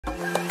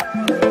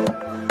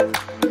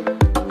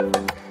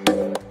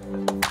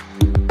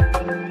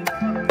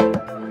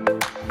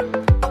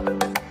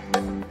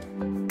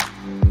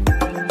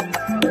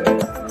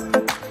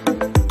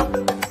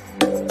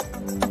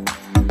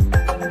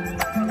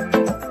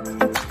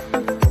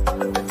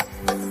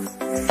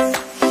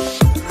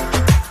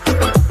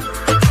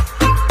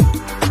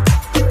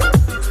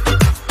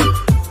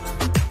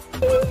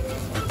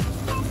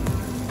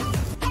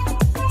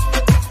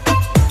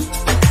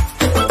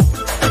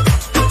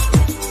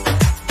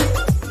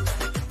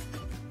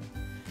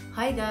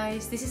Hi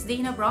guys, this is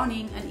Daina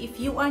Browning, and if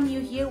you are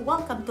new here,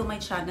 welcome to my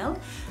channel.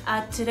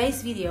 At today's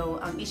video,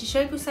 ang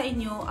isi-share ko sa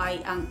inyo ay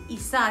ang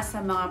isa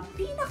sa mga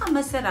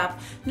pinakamasarap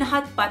na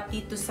hotpot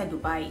dito sa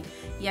Dubai.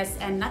 Yes,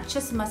 and not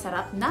just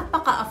masarap,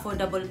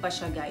 napaka-affordable pa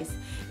siya guys.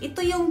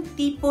 Ito yung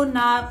tipo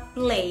na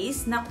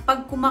place na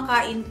pag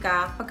kumakain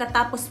ka,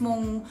 pagkatapos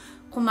mong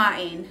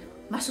kumain,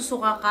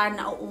 masusuka ka,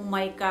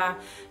 nauumay ka,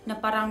 na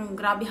parang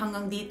grabe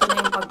hanggang dito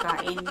na yung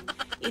pagkain.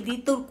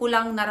 Dito ko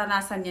lang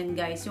naranasan yan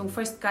guys. Yung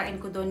first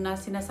kain ko doon na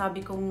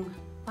sinasabi kong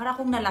para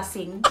kong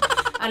nalasing.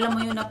 Alam mo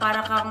yun na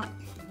para kang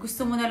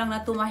gusto mo na lang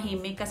na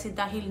tumahimik kasi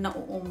dahil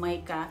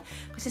nauumay ka.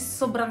 Kasi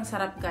sobrang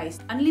sarap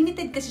guys.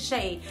 Unlimited kasi siya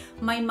eh.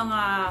 May mga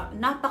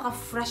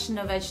napaka-fresh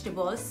na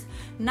vegetables,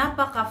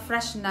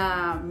 napaka-fresh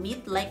na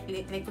meat. Like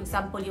for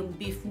example, yung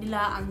beef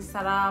nila, ang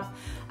sarap,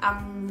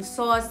 ang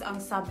sauce, ang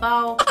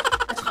sabaw.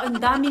 At saka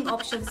ang daming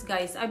options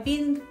guys. I've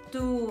been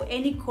to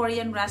any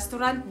Korean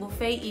restaurant,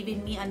 buffet,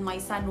 even me and my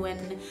son when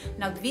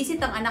nag-visit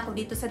ang anak ko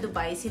dito sa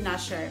Dubai, si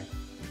Nasher.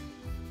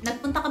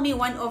 Nagpunta kami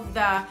one of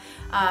the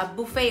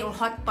buffet or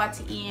hotpots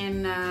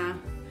in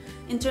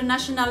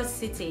International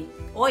City.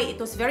 Oy,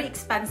 it was very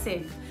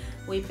expensive.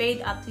 We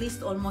paid at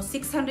least almost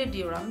 600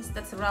 dirhams.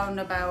 That's around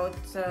about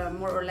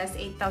more or less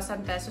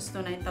 8,000 pesos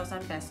to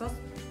 9,000 pesos.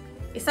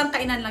 Isang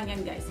kainan lang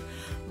yan guys.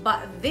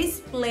 But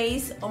this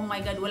place, oh my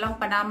God, walang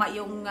panama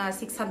yung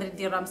 600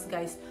 dirhams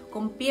guys.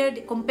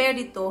 Compare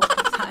dito,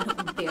 saan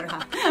compare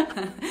ha?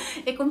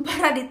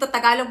 I-compara dito,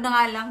 Tagalog na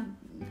nga lang.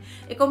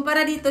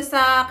 I-compara dito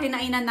sa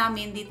kinainan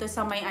namin dito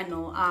sa may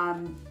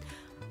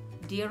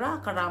Dira,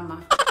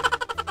 Karama.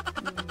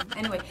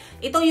 Anyway,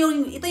 ito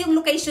yung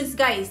locations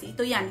guys.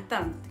 Ito yan,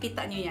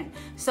 kita nyo yan.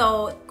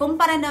 So,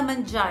 kumpara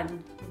naman dyan,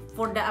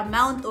 for the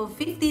amount of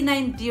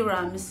 59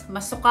 dirhams,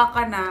 masuka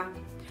ka na,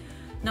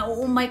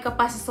 nauumay ka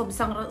pa sa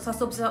sobrang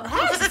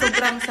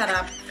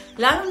sarap.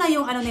 Lalo na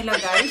yung ano nila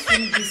guys,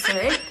 yung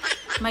dessert.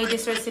 May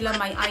dessert sila,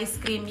 may ice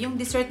cream. Yung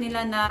dessert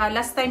nila na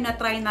last time na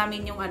try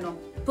namin yung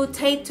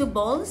potato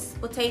balls,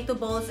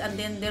 and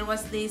then there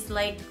was this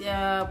like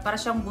para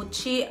siyang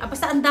buchi.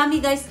 Basta ang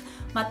dami guys.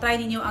 Matry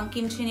ninyo ang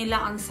kimchi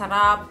nila, ang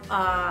sarap.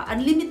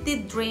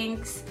 Unlimited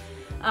drinks,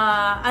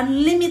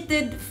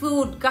 unlimited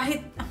food,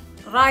 kahit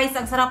rice,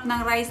 ang sarap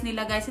ng rice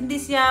nila guys. Hindi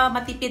siya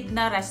matipid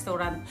na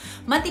restaurant.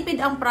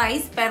 Matipid ang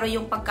price, pero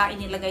yung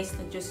pagkain nila guys,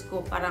 na Diyos ko,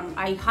 parang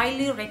I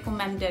highly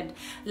recommended.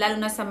 Lalo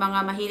na sa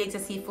mga mahilig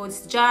sa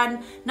seafoods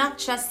dyan. Not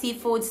just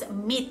seafoods,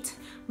 meat,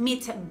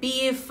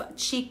 beef,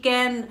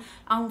 chicken,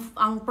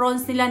 ang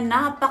prawns nila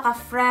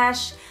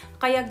napaka-fresh.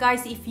 Kaya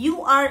guys, if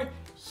you are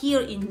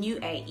here in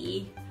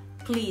UAE,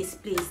 please,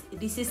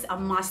 this is a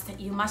must.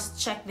 You must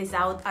check this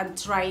out and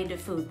try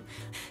the food.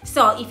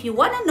 So, if you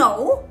wanna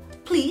know,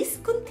 please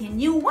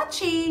continue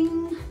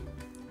watching.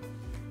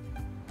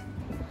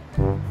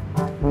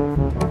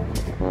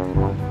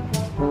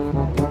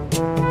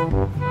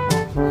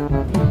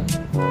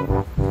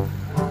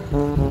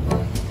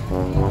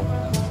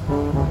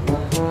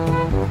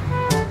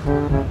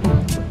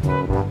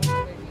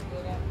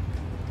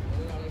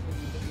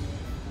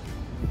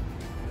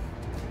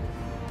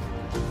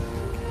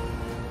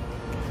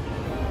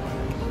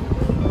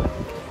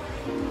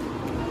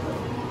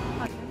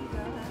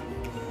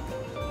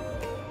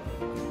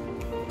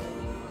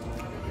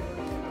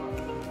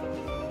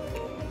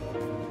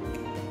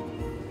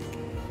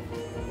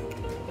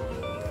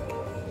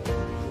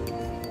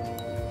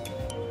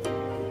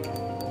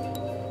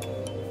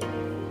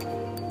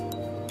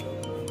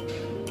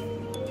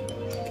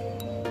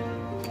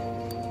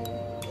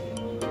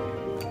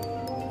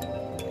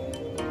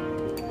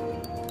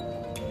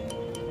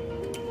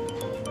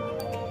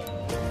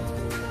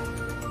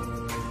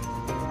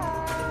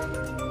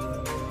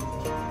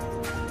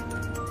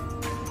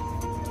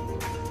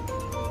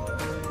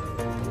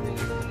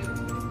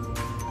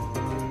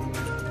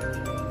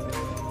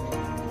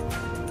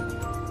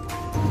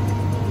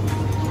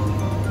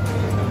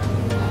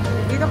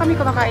 Dito kami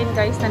kumakain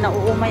guys na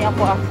nauumay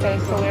ako after.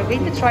 So we're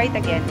going to try it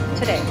again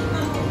today.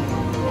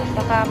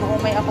 Baka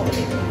maumay ako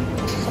ulit.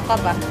 Suka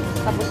ba?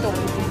 Sa Busog.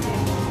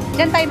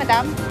 Diyan tayo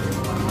madam?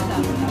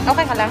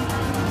 Okay ka lang?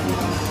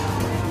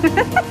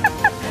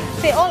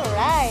 Say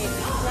alright.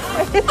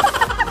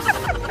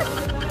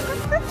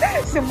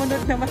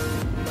 Sumunod naman.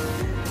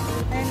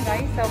 Ayan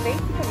guys. So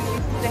basically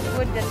this is the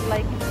food that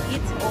like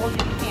eat all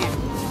you can.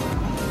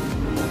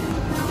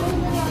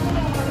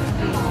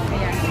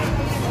 Ayan.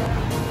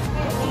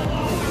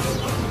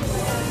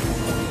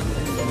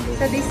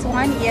 So this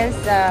one is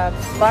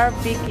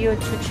barbecue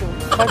chuchu.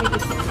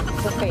 Barbecue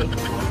buffet.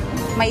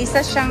 May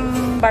isa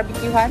siyang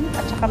barbecuehan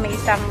at saka may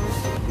isang,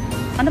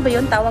 ano ba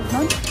yun tawag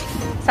nun?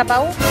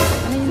 Sabaw?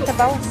 Ano yung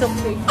sabaw? Soup.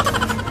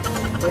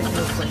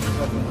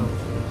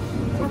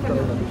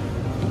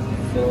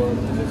 So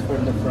this is for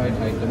the fried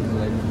items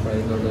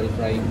like normal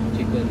fried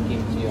chicken,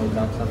 kimchi, or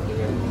duck, something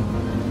else.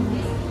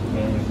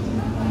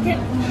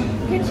 Can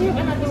you have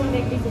another one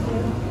like this as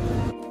well?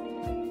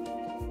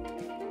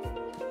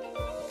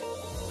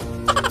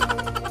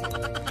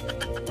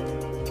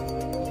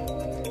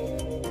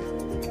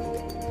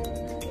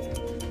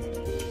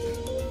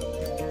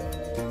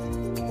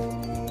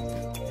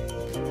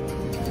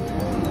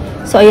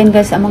 So, ayan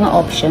guys, ang mga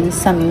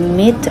options sa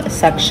meat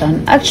section.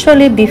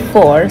 Actually,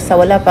 before, sa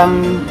wala pang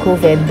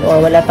COVID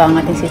or wala pang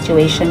ating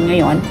situation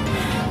ngayon,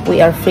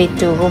 we are free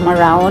to roam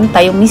around.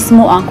 Tayo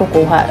mismo ang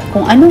kukuha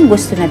kung anong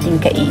gusto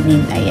natin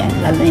kainin. Ayan,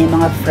 lalo na yung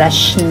mga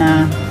fresh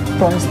na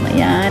prawns na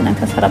yan. Ang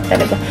kasarap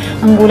talaga.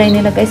 Ang gulay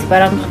nila guys,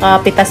 parang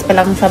kapitas pa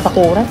lang sa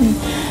bakuran.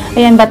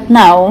 Ayan, but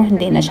now,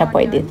 hindi na siya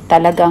pwede.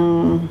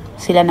 Talagang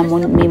sila na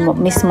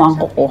mismo ang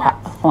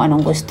kukuha kung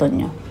anong gusto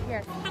nyo.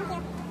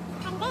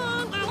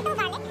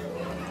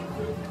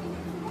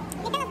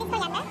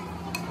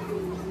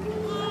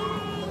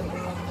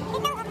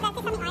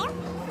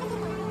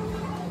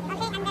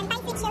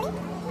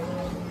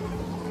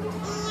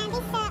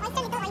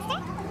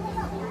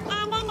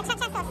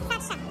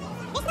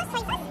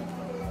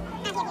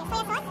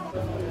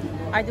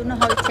 I don't know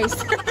how it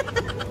tastes.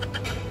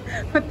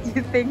 What do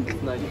you think?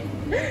 Nice.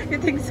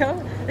 You think so?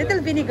 Little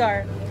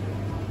vinegar.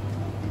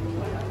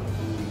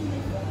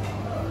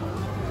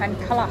 And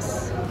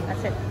kalas.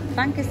 That's it.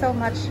 Thank you so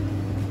much.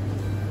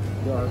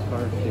 You are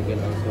smart. You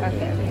can also.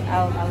 Okay,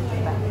 I'll do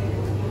that.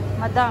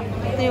 Madam,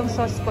 ito yung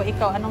sauce ko.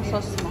 Ikaw, anong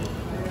sauce mo?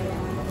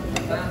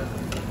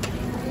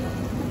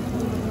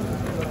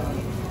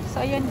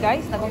 So, ayan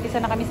guys. Nag-umpisa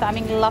na kami sa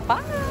aming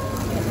lapa.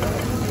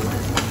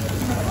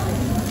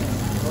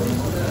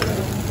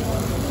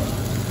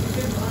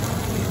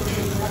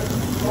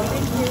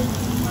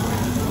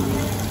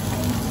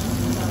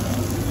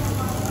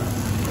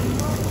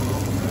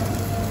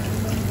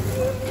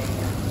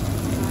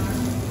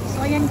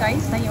 So, ayan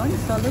guys, na yun.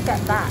 So, look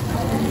at that.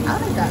 Oh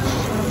my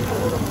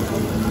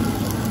gosh.